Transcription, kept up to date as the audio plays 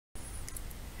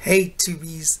Hey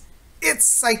Tubies, it's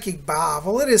Psychic Bob.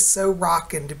 Well, it is so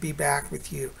rocking to be back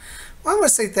with you. Well, I want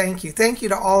to say thank you. Thank you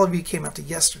to all of you who came out to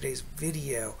yesterday's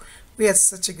video. We had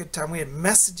such a good time. We had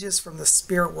messages from the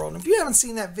spirit world. And if you haven't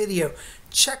seen that video,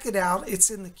 check it out. It's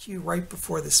in the queue right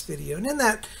before this video. And in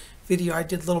that video, I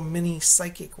did little mini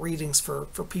psychic readings for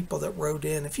people that wrote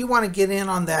in. If you want to get in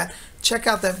on that, check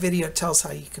out that video. It tells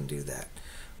how you can do that.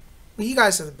 Well, you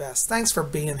guys are the best. Thanks for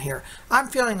being here. I'm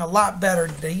feeling a lot better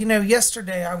today. You know,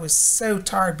 yesterday I was so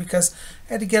tired because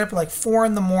I had to get up at like 4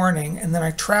 in the morning, and then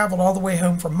I traveled all the way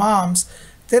home from Mom's.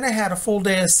 Then I had a full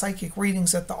day of psychic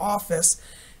readings at the office,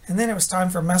 and then it was time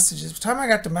for messages. By the time I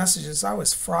got to messages, I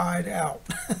was fried out.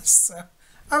 So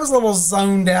I was a little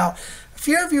zoned out. A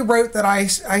few of you wrote that I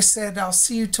said, I'll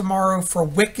see you tomorrow for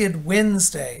Wicked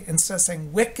Wednesday, instead of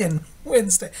saying Wiccan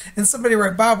Wednesday. And somebody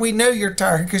wrote, Bob, we know you're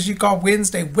tired because you call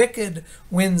Wednesday Wicked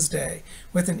Wednesday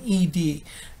with an ED.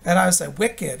 And I said,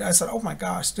 Wicked. I said, oh my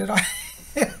gosh, did I?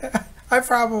 I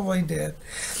probably did.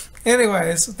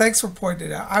 Anyways, thanks for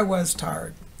pointing it out. I was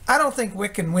tired. I don't think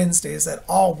Wiccan Wednesday is at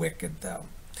all wicked, though.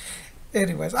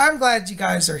 Anyways, I'm glad you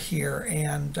guys are here.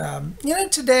 And, you know,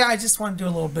 today I just want to do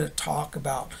a little bit of talk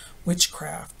about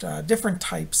witchcraft, different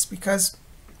types, because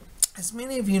as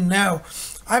many of you know,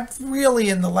 I've really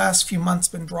in the last few months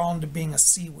been drawn to being a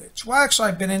sea witch. Well, actually,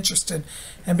 I've been interested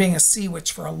in being a sea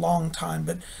witch for a long time,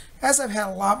 but as I've had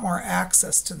a lot more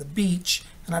access to the beach,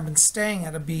 and I've been staying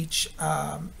at a beach,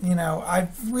 you know,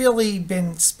 I've really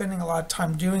been spending a lot of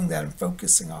time doing that and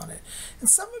focusing on it. And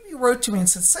some of you wrote to me and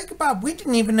said, Psychic Bob, we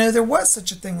didn't even know there was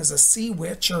such a thing as a sea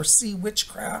witch or sea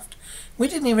witchcraft. We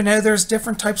didn't even know there's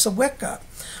different types of Wicca.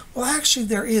 Well, actually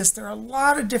there is. There are a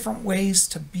lot of different ways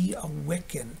to be a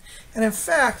Wiccan. And in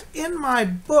fact, in my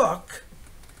book,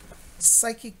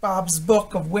 Psychic Bob's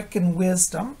Book of Wiccan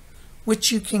Wisdom,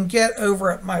 which you can get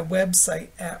over at my website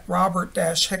at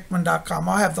robert-hickman.com.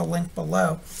 I'll have the link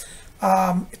below.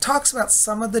 It talks about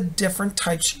some of the different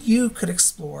types you could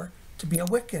explore to be a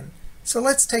Wiccan. So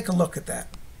let's take a look at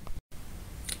that.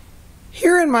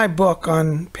 Here in my book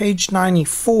on page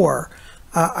 94,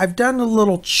 I've done a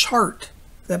little chart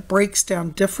that breaks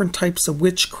down different types of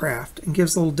witchcraft and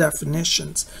gives little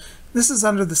definitions. This is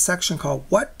under the section called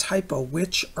What Type of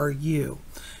Witch Are You?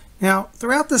 Now,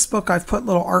 throughout this book, I've put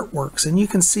little artworks, and you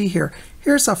can see here,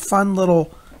 here's a fun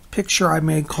little picture I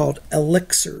made called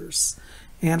Elixirs.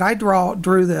 And I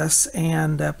drew this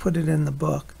and put it in the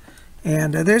book.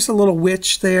 And there's a little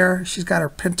witch there. She's got her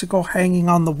pentacle hanging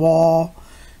on the wall.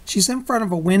 She's in front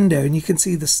of a window, and you can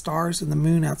see the stars and the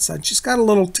moon outside. She's got a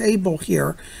little table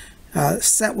here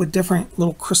set with different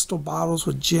little crystal bottles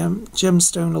with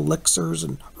gemstone elixirs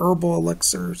and herbal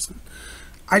elixirs. And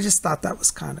I just thought that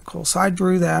was kind of cool. So I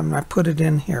drew that and I put it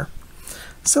in here.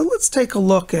 So let's take a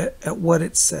look at what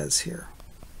it says here.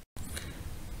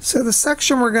 So the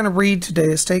section we're going to read today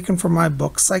is taken from my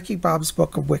book, Psychic Bob's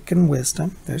Book of Wiccan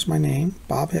Wisdom. There's my name,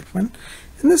 Bob Hickman.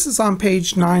 And this is on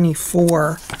page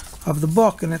 94 of the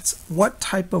book. And it's What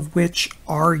Type of Witch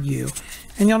Are You?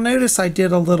 And you'll notice I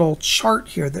did a little chart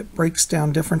here that breaks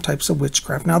down different types of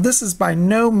witchcraft. Now this is by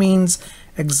no means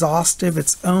exhaustive.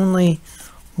 It's only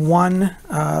one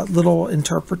little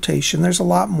interpretation. There's a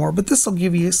lot more, but this will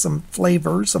give you some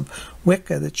flavors of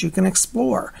Wicca that you can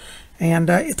explore. And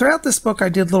throughout this book, I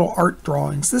did little art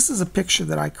drawings. This is a picture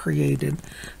that I created.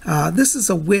 This is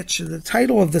a witch. The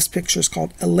title of this picture is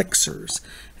called Elixirs.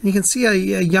 And you can see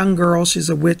a young girl. She's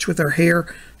a witch with her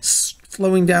hair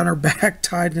flowing down her back,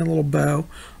 tied in a little bow.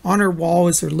 On her wall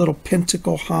is her little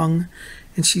pentacle hung.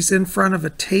 And she's in front of a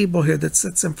table here that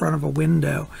sits in front of a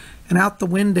window. And out the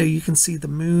window, you can see the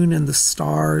moon and the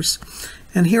stars.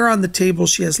 And here on the table,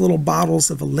 she has little bottles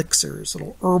of elixirs,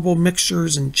 little herbal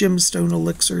mixtures and gemstone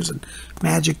elixirs and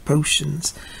magic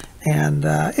potions. And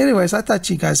anyways, I thought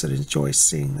you guys would enjoy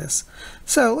seeing this.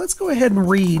 So let's go ahead and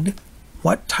read,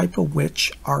 What Type of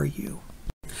Witch Are You?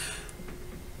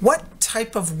 What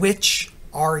type of witch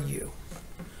are you?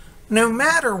 No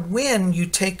matter when you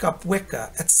take up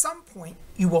Wicca, at some point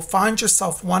you will find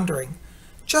yourself wondering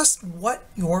just what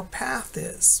your path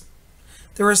is.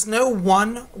 There is no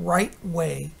one right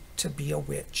way to be a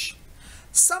witch.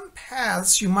 Some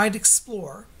paths you might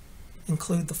explore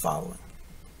include the following.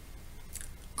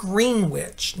 Green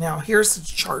witch. Now here's the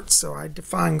chart. So I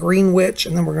define green witch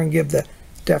and then we're going to give the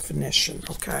definition,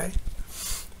 okay?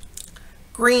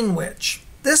 Green witch.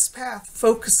 This path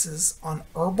focuses on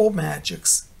herbal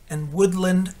magics and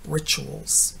woodland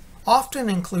rituals,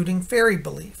 often including fairy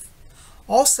belief,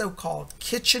 also called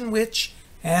kitchen witch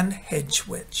and hedge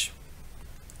witch.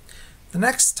 The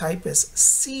next type is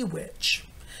sea witch.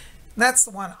 That's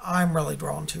the one I'm really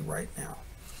drawn to right now.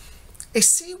 A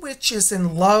sea witch is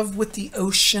in love with the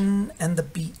ocean and the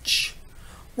beach,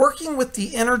 working with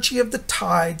the energy of the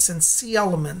tides and sea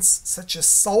elements such as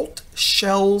salt,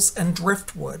 shells, and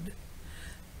driftwood.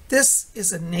 This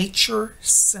is a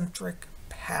nature-centric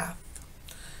path.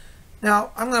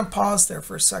 Now, I'm going to pause there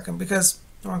for a second because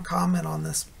I want to comment on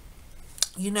this.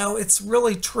 You know, it's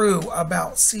really true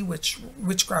about sea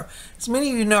witchcraft. As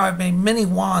many of you know, I've made many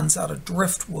wands out of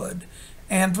driftwood.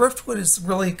 And driftwood is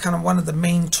really kind of one of the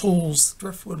main tools.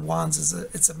 Driftwood wands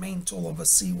it's a main tool of a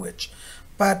sea witch.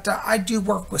 But I do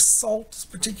work with salt,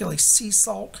 particularly sea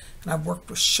salt, and I've worked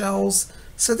with shells.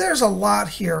 So there's a lot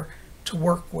here to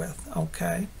work with,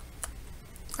 okay?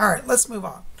 All right, let's move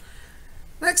on.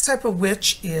 Next type of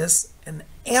witch is an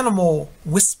animal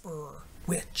whisperer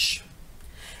witch.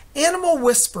 Animal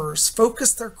whisperers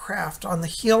focus their craft on the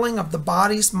healing of the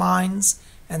bodies, minds,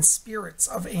 and spirits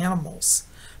of animals.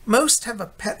 Most have a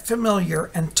pet familiar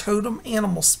and totem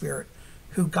animal spirit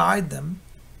who guide them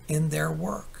in their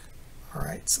work. All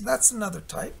right, so that's another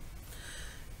type.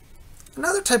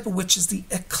 Another type of witch is the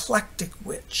eclectic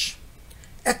witch.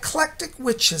 Eclectic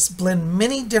witches blend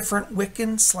many different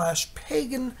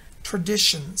Wiccan/pagan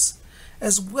traditions,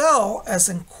 as well as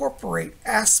incorporate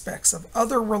aspects of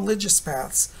other religious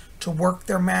paths to work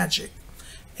their magic.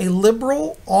 A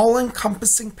liberal,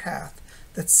 all-encompassing path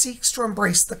that seeks to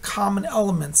embrace the common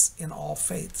elements in all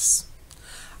faiths.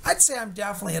 I'd say I'm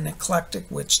definitely an eclectic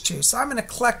witch too. So I'm an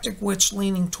eclectic witch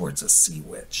leaning towards a sea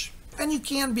witch. And you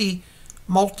can be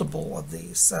multiple of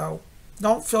these, so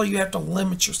don't feel you have to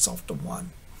limit yourself to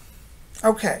one.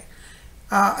 Okay,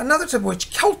 another type of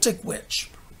witch, Celtic witch.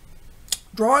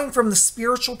 Drawing from the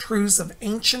spiritual truths of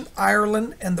ancient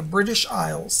Ireland and the British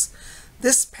Isles,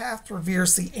 this path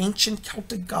reveres the ancient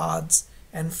Celtic gods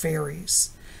and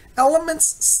fairies. Elements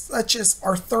such as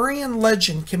Arthurian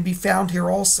legend can be found here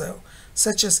also,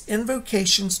 such as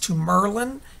invocations to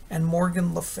Merlin and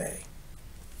Morgan Le Fay.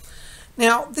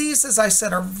 Now, these, as I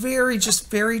said, are very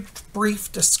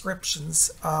brief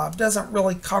descriptions. Doesn't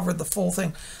really cover the full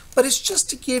thing, but it's just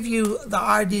to give you the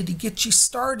idea, to get you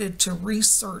started to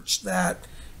research that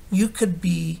you could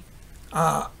be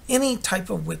any type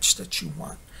of witch that you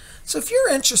want. So if you're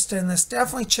interested in this,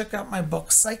 definitely check out my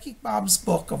book, Psychic Bob's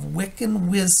Book of Wiccan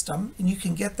Wisdom, and you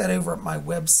can get that over at my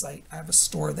website. I have a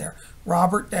store there,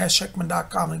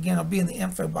 robert-hickman.com. Again, it'll be in the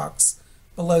info box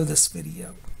below this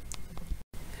video.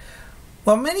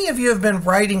 Well, many of you have been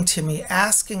writing to me,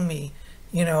 asking me,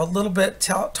 you know,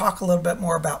 talk a little bit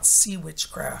more about sea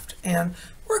witchcraft. And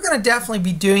we're going to definitely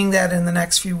be doing that in the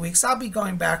next few weeks. I'll be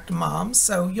going back to Mom's,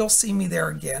 so you'll see me there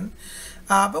again.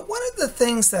 But one of the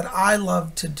things that I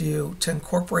love to do to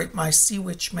incorporate my sea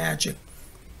witch magic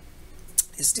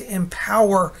is to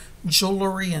empower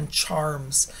jewelry and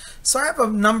charms. So I have a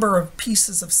number of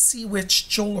pieces of sea witch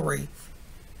jewelry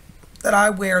that I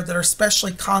wear that are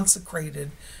specially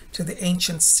consecrated to the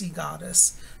ancient sea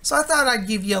goddess. So I thought I'd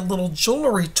give you a little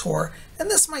jewelry tour, and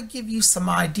this might give you some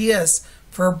ideas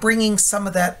for bringing some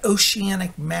of that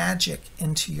oceanic magic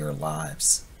into your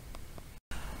lives.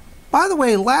 By the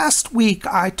way, last week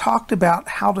I talked about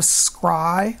how to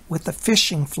scry with a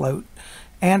fishing float.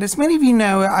 And as many of you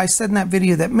know, I said in that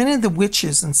video that many of the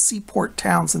witches in seaport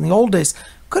towns in the old days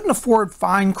couldn't afford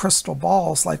fine crystal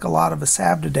balls like a lot of us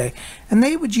have today. And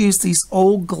they would use these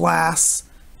old glass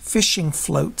fishing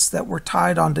floats that were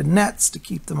tied onto nets to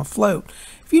keep them afloat.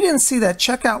 If you didn't see that,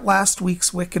 check out last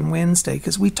week's Wiccan Wednesday,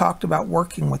 because we talked about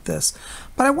working with this.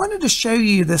 But I wanted to show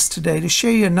you this today to show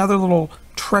you another little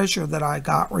treasure that I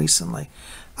got recently.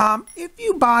 If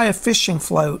you buy a fishing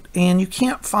float and you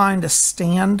can't find a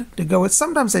stand to go with,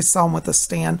 sometimes they sell them with a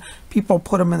stand. People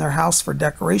put them in their house for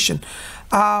decoration.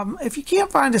 If you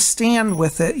can't find a stand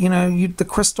with it, you know, the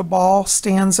crystal ball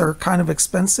stands are kind of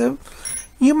expensive.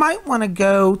 You might want to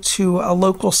go to a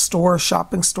local store,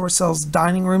 shopping store sells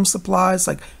dining room supplies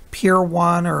like Pier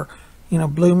 1 or, you know,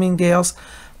 Bloomingdale's.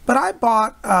 But I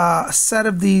bought a set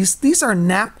of these. These are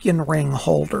napkin ring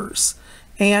holders.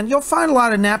 And you'll find a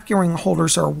lot of napkin ring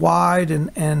holders are wide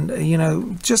and you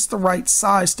know, just the right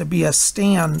size to be a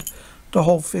stand to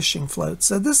hold fishing floats.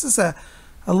 So this is a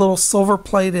little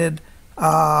silver-plated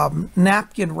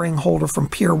napkin ring holder from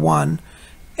Pier 1.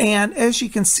 And as you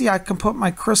can see, I can put my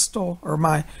crystal or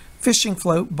my fishing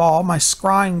float ball, my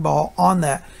scrying ball on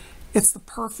that. It's the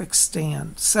perfect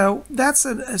stand. So that's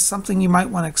something you might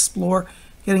want to explore,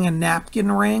 getting a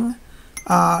napkin ring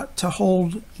to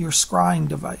hold your scrying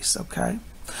device, okay?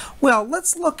 Well,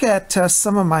 let's look at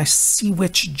some of my sea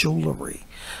witch jewelry.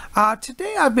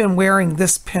 Today I've been wearing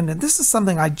this pendant. This is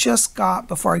something I just got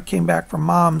before I came back from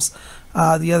Mom's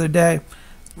the other day.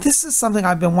 This is something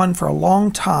I've been wanting for a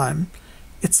long time.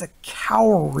 It's a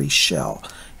cowrie shell.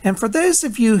 And for those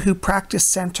of you who practice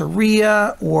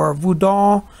Santeria or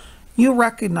Voodoo, you'll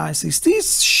recognize these.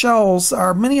 These shells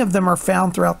are, many of them are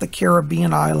found throughout the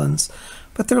Caribbean islands,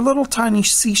 but they're little tiny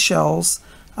seashells,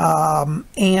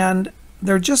 and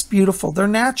they're just beautiful. They're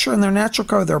natural, and their natural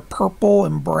color, they're purple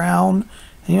and brown.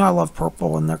 And, you know, I love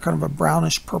purple, and they're kind of a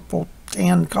brownish purple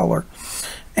tan color.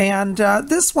 And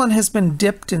this one has been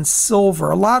dipped in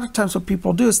silver. A lot of times what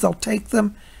people do is they'll take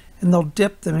them and they'll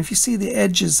dip them. If you see the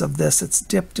edges of this, it's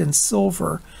dipped in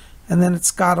silver, and then it's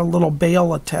got a little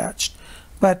bail attached.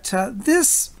 But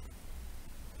this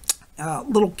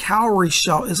little cowrie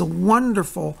shell is a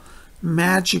wonderful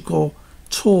magical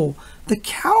tool. The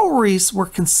cowries were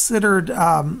considered,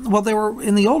 well, they were,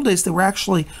 in the old days, they were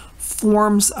actually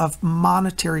forms of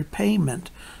monetary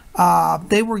payment.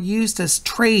 They were used as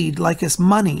trade, like as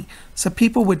money. So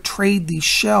people would trade these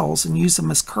shells and use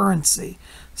them as currency.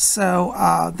 So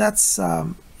that's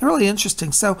really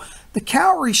interesting. So the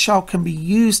cowrie shell can be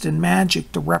used in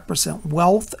magic to represent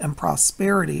wealth and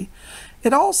prosperity.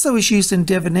 It also is used in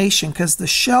divination because the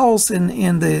shells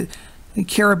in the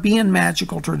Caribbean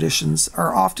magical traditions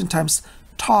are oftentimes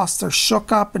tossed. They're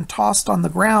shook up and tossed on the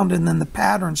ground, and then the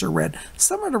patterns are read.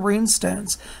 Similar to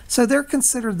runestones. So they're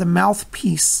considered the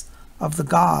mouthpiece of the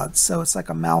gods. So it's like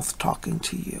a mouth talking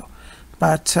to you.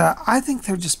 But I think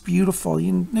they're just beautiful.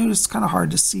 You notice it's kind of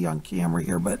hard to see on camera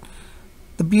here, but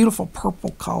the beautiful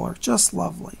purple color, just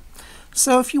lovely.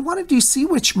 So if you want to do sea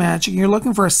witch magic, you're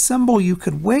looking for a symbol you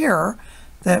could wear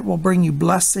that will bring you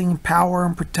blessing, power,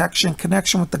 and protection,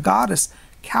 connection with the goddess,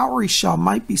 cowrie shell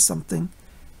might be something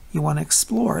you want to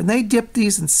explore. And they dip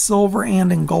these in silver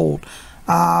and in gold.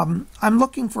 I'm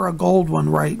looking for a gold one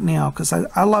right now because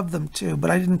I love them too, but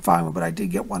I didn't find one, but I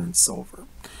did get one in silver.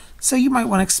 So you might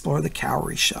want to explore the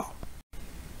cowrie shell.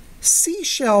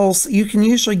 Seashells, you can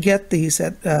usually get these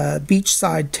at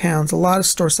beachside towns. A lot of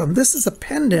stores sell them. This is a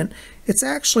pendant. It's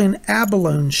actually an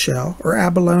abalone shell, or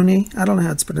abalone. I don't know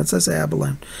how it's pronounced. I say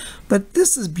abalone. But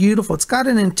this is beautiful. It's got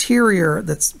an interior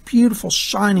that's beautiful,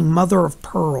 shining mother of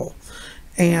pearl.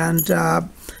 And,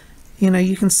 you know,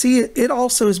 you can see it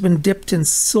also has been dipped in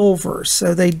silver.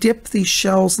 So they dip these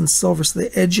shells in silver. So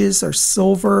the edges are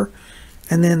silver,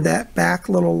 and then that back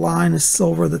little line is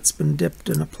silver that's been dipped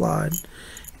and applied.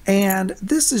 And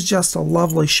this is just a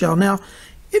lovely shell. Now,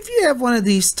 if you have one of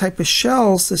these type of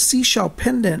shells, the seashell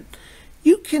pendant,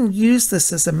 you can use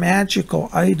this as a magical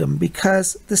item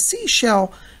because the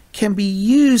seashell can be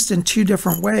used in two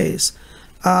different ways.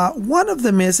 One of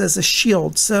them is as a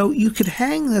shield. So you could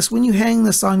hang this, when you hang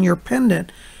this on your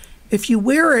pendant, if you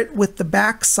wear it with the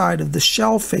back side of the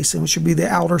shell facing, which would be the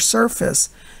outer surface,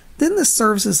 then this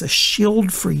serves as a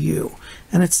shield for you,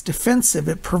 and it's defensive.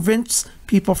 It prevents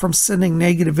people from sending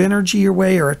negative energy your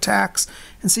way or attacks,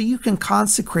 and so you can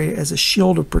consecrate it as a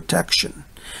shield of protection.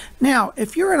 Now,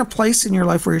 if you're in a place in your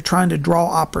life where you're trying to draw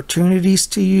opportunities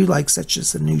to you, like such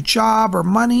as a new job or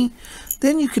money,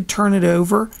 then you could turn it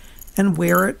over and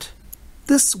wear it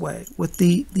this way with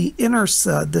the inner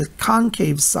side, the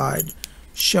concave side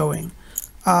showing.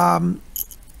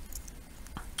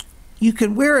 You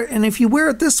can wear it, and if you wear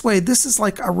it this way, this is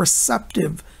like a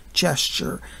receptive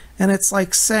gesture. And it's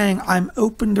like saying, I'm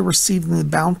open to receiving the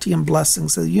bounty and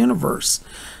blessings of the universe.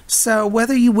 So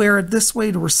whether you wear it this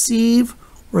way to receive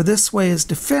or this way as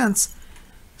defense,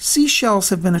 seashells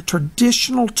have been a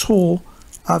traditional tool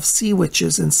of sea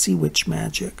witches and sea witch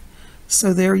magic.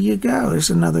 So there you go. There's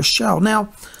another shell.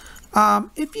 Now,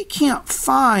 if you can't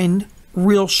find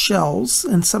real shells,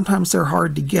 and sometimes they're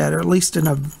hard to get, or at least in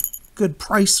a good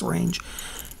price range,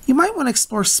 you might want to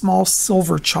explore small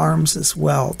silver charms as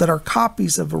well that are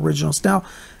copies of originals. Now,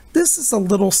 this is a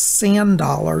little sand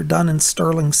dollar done in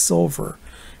sterling silver.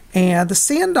 And the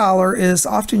sand dollar is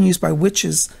often used by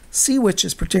witches, sea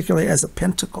witches particularly, as a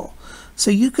pentacle.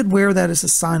 So you could wear that as a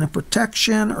sign of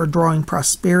protection or drawing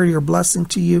prosperity or blessing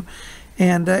to you.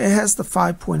 And it has the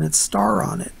 5-pointed star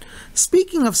on it.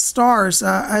 Speaking of stars,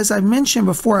 as I mentioned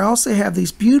before, I also have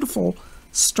these beautiful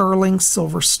sterling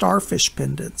silver starfish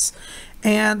pendants.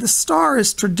 And the star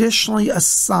is traditionally a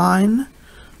sign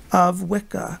of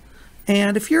Wicca.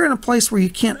 And if you're in a place where you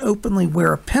can't openly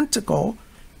wear a pentacle,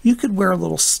 you could wear a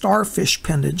little starfish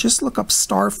pendant. Just look up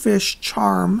starfish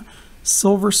charm,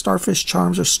 silver starfish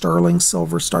charms, or sterling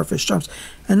silver starfish charms.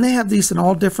 And they have these in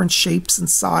all different shapes and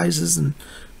sizes and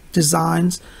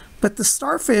designs. But the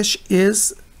starfish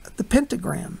is the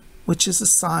pentagram, which is a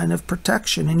sign of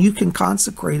protection. And you can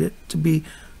consecrate it to be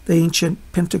the ancient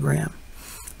pentagram,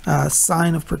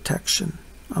 sign of protection.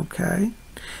 Okay.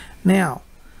 Now,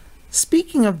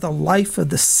 speaking of the life of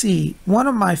the sea, one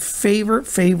of my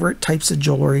favorite types of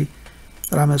jewelry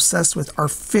that I'm obsessed with are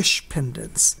fish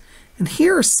pendants. And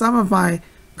here are some of my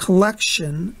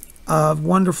collection of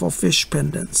wonderful fish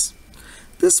pendants.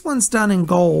 This one's done in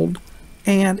gold,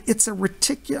 and it's a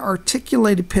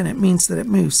articulated pendant. It means that it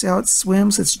moves. See how it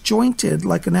swims? It's jointed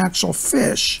like an actual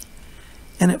fish,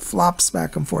 and it flops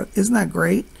back and forth. Isn't that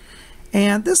great?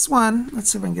 And this one,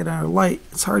 let's see if I can get under light.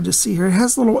 It's hard to see here. It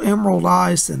has little emerald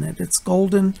eyes in it. It's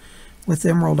golden with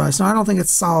emerald eyes. Now, I don't think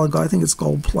it's solid gold. I think it's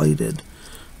gold plated.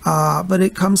 But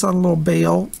it comes on a little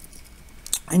bail,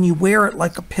 and you wear it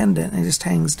like a pendant, and it just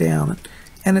hangs down.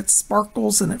 And it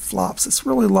sparkles and it flops. It's a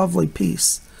really lovely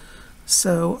piece.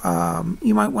 So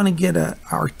you might want to get an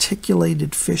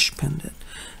articulated fish pendant.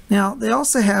 Now, they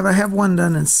also have, I have one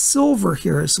done in silver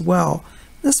here as well.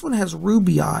 This one has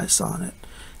ruby eyes on it.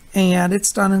 And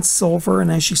it's done in silver,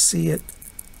 and as you see, it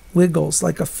wiggles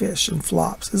like a fish and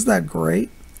flops. Isn't that great?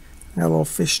 Got a little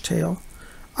fish tail.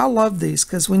 I love these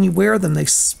because when you wear them, they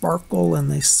sparkle and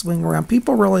they swing around.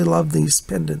 People really love these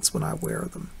pendants when I wear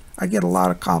them. I get a lot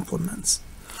of compliments.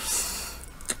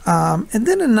 And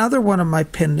then another one of my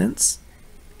pendants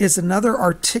is another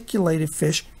articulated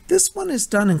fish. This one is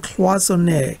done in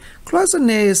cloisonné.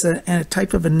 Cloisonné is a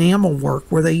type of enamel work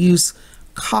where they use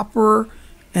copper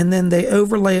and then they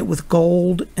overlay it with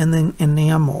gold and then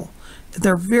enamel.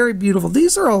 They're very beautiful.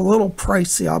 These are a little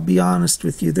pricey, I'll be honest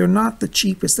with you. They're not the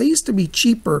cheapest. They used to be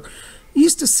cheaper. You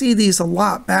used to see these a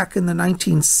lot back in the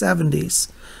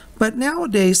 1970s. But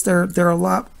nowadays they're a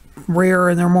lot rarer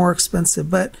and they're more expensive.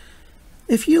 But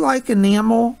if you like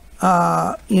enamel,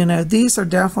 you know, these are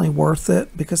definitely worth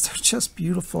it because they're just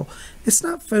beautiful. It's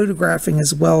not photographing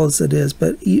as well as it is,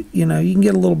 but you know, you can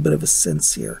get a little bit of a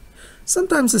sense here.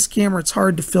 Sometimes this camera, it's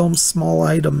hard to film small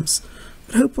items,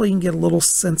 but hopefully you can get a little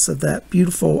sense of that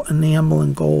beautiful enamel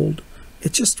and gold.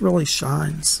 It just really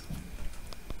shines.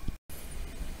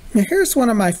 Now here's one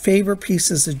of my favorite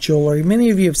pieces of jewelry. Many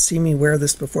of you have seen me wear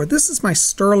this before. This is my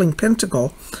sterling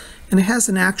pentacle, and it has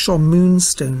an actual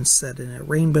moonstone set in it,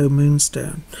 rainbow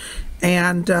moonstone.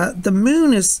 And the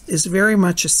moon is very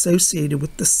much associated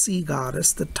with the sea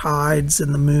goddess, the tides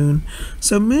and the moon.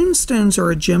 So moonstones are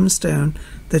a gemstone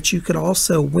that you could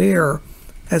also wear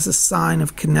as a sign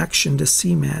of connection to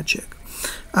sea magic.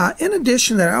 In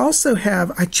addition to that, I also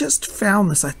have, I just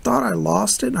found this. I thought I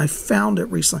lost it, and I found it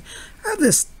recently. I have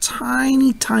this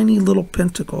tiny, tiny little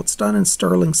pentacle. It's done in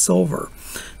sterling silver.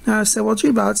 Now I said, well,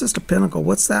 gee, Bob, it's just a pentacle.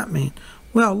 What's that mean?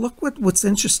 Well, look what's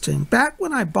interesting. Back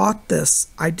when I bought this,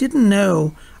 I didn't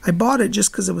know. I bought it just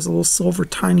because it was a little silver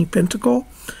tiny pentacle.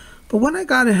 But when I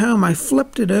got it home, I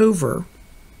flipped it over.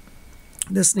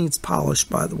 This needs polish,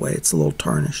 by the way. It's a little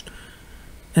tarnished.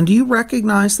 And do you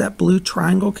recognize that blue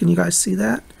triangle? Can you guys see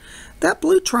that? That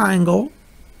blue triangle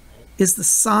is the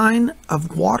sign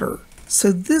of water.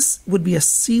 So this would be a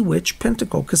sea witch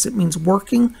pentacle because it means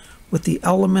working with the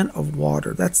element of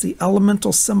water. That's the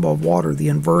elemental symbol of water, the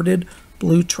inverted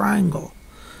blue triangle.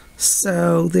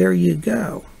 So there you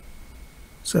go.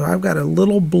 So I've got a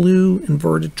little blue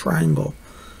inverted triangle.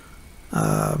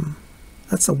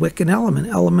 That's a Wiccan element,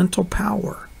 elemental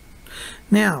power.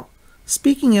 Now,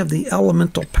 speaking of the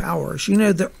elemental powers, you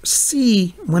know, the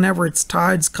sea, whenever its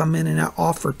tides come in and out,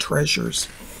 offer treasures.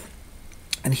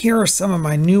 And here are some of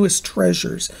my newest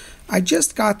treasures. I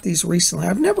just got these recently.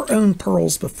 I've never owned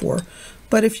pearls before,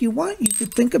 but if you want, you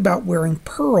could think about wearing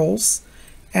pearls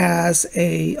as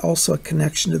also a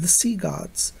connection to the sea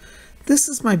gods. This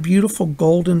is my beautiful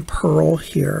golden pearl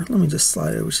here. Let me just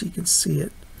slide over so you can see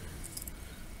it.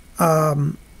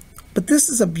 But this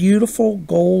is a beautiful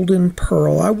golden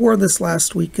pearl. I wore this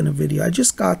last week in a video. I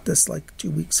just got this like 2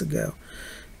 weeks ago,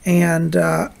 and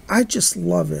I just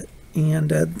love it.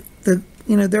 And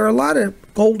you know, there are a lot of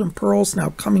golden pearls now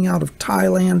coming out of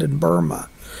Thailand and Burma.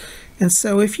 And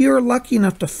so if you're lucky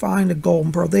enough to find a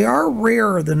golden pearl, they are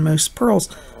rarer than most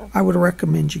pearls. I would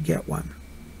recommend you get one.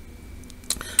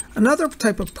 Another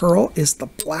type of pearl is the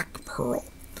black pearl.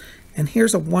 And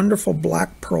here's a wonderful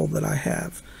black pearl that I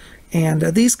have. And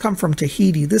these come from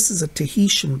Tahiti. This is a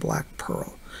Tahitian black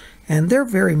pearl. And they're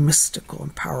very mystical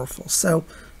and powerful. So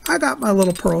I got my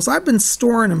little pearls. I've been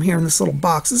storing them here in this little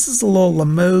box. This is a little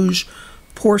Limoges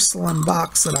porcelain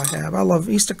box that I have. I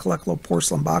used to collect little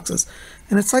porcelain boxes.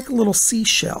 And it's like a little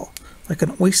seashell, like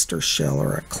an oyster shell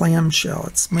or a clam shell.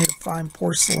 It's made of fine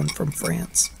porcelain from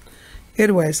France.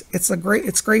 Anyways, it's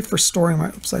great for storing my,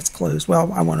 oops, that's closed.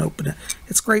 Well, I won't open it.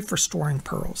 It's great for storing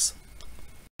pearls.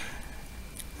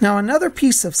 Now, another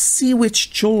piece of sea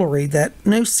witch jewelry that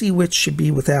no sea witch should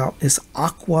be without is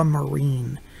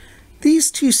aquamarine.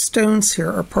 These two stones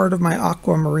here are part of my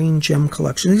aquamarine gem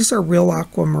collection. These are real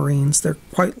aquamarines. They're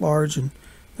quite large and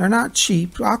they're not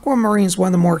cheap. Aquamarine is one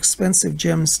of the more expensive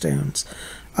gemstones.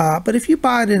 But if you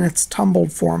buy it in its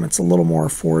tumbled form, it's a little more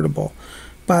affordable.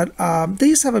 But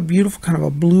these have a beautiful kind of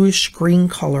a bluish green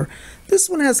color. This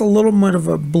one has a little bit of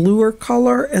a bluer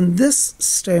color, and this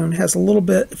stone has a little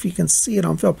bit, if you can see it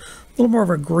on film, a little more of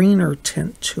a greener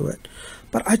tint to it.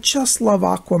 But I just love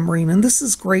aquamarine, and this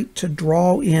is great to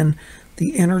draw in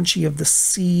the energy of the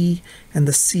sea and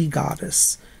the sea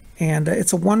goddess. And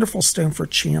it's a wonderful stone for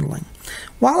channeling.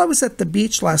 While I was at the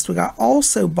beach last week, I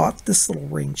also bought this little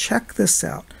ring. Check this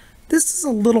out. This is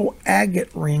a little agate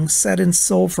ring set in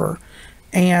silver,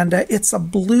 and it's a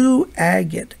blue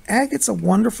agate. Agate's a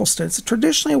wonderful stone. It's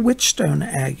traditionally a witch stone,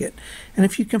 agate. And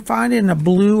if you can find it in a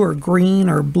blue or green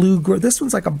or blue-gray, this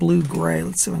one's like a blue-gray.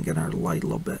 Let's see if I can get our light a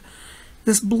little bit.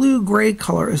 This blue-gray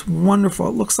color is wonderful.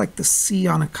 It looks like the sea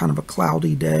on a kind of a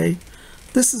cloudy day.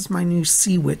 This is my new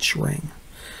sea witch ring.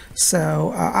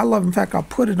 So I love, in fact, I'll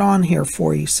put it on here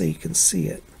for you so you can see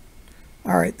it.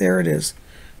 All right, there it is.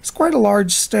 It's quite a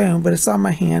large stone, but it's on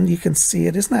my hand. You can see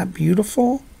it. Isn't that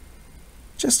beautiful?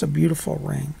 Just a beautiful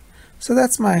ring. So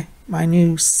that's my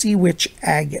new sea witch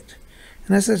agate.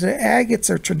 And as I said, agates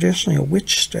are traditionally a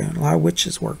witch stone. A lot of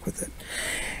witches work with it.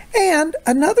 And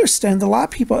another stone that a lot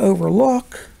of people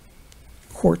overlook,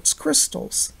 quartz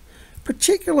crystals,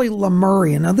 particularly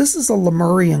Lemurian. Now this is a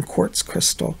Lemurian quartz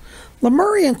crystal.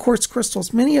 Lemurian quartz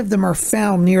crystals, many of them are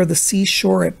found near the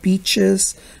seashore, at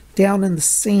beaches, down in the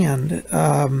sand.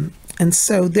 And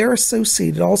so they're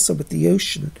associated also with the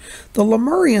ocean. The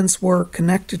Lemurians were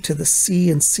connected to the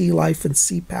sea and sea life and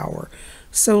sea power.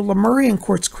 So Lemurian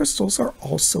quartz crystals are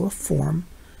also a form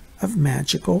of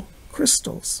magical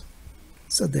crystals.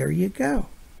 So there you go.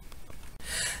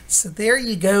 So there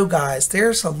you go, guys.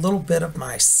 There's a little bit of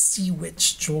my sea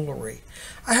witch jewelry.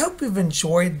 I hope you've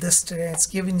enjoyed this today. It's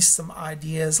given you some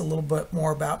ideas a little bit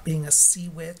more about being a sea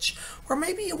witch, or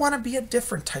maybe you want to be a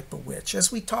different type of witch.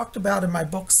 As we talked about in my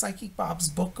book, Psychic Bob's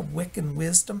Book of Wiccan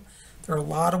Wisdom, there are a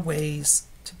lot of ways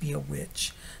to be a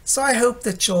witch. So I hope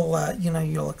that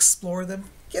you'll explore them.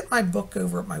 Get my book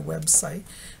over at my website,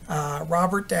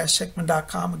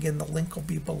 robert-hickman.com. Again, the link will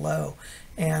be below.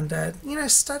 And,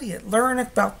 study it. Learn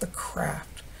about the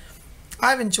craft.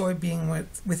 I've enjoyed being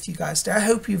with you guys today. I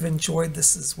hope you've enjoyed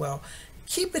this as well.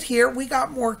 Keep it here. We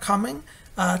got more coming.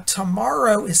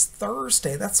 Tomorrow is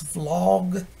Thursday. That's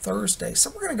Vlog Thursday.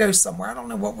 So we're going to go somewhere. I don't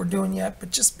know what we're doing yet,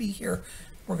 but just be here.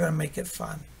 We're going to make it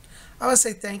fun. I want to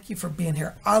say thank you for being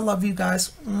here. I love you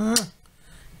guys.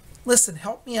 Listen,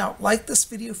 help me out. Like this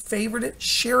video, favorite it,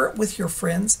 share it with your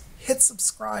friends, hit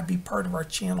subscribe, be part of our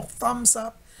channel, thumbs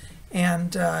up,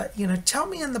 and tell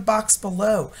me in the box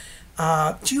below,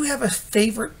 do you have a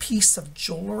favorite piece of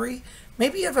jewelry?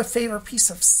 Maybe you have a favorite piece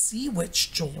of sea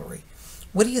witch jewelry.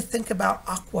 What do you think about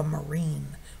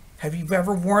aquamarine? Have you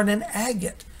ever worn an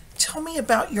agate? Tell me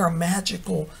about your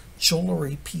magical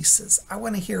jewelry pieces. I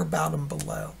want to hear about them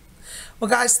below. Well,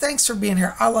 guys, thanks for being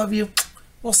here. I love you.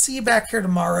 We'll see you back here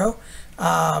tomorrow.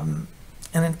 And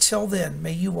until then,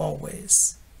 may you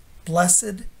always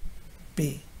blessed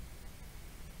be.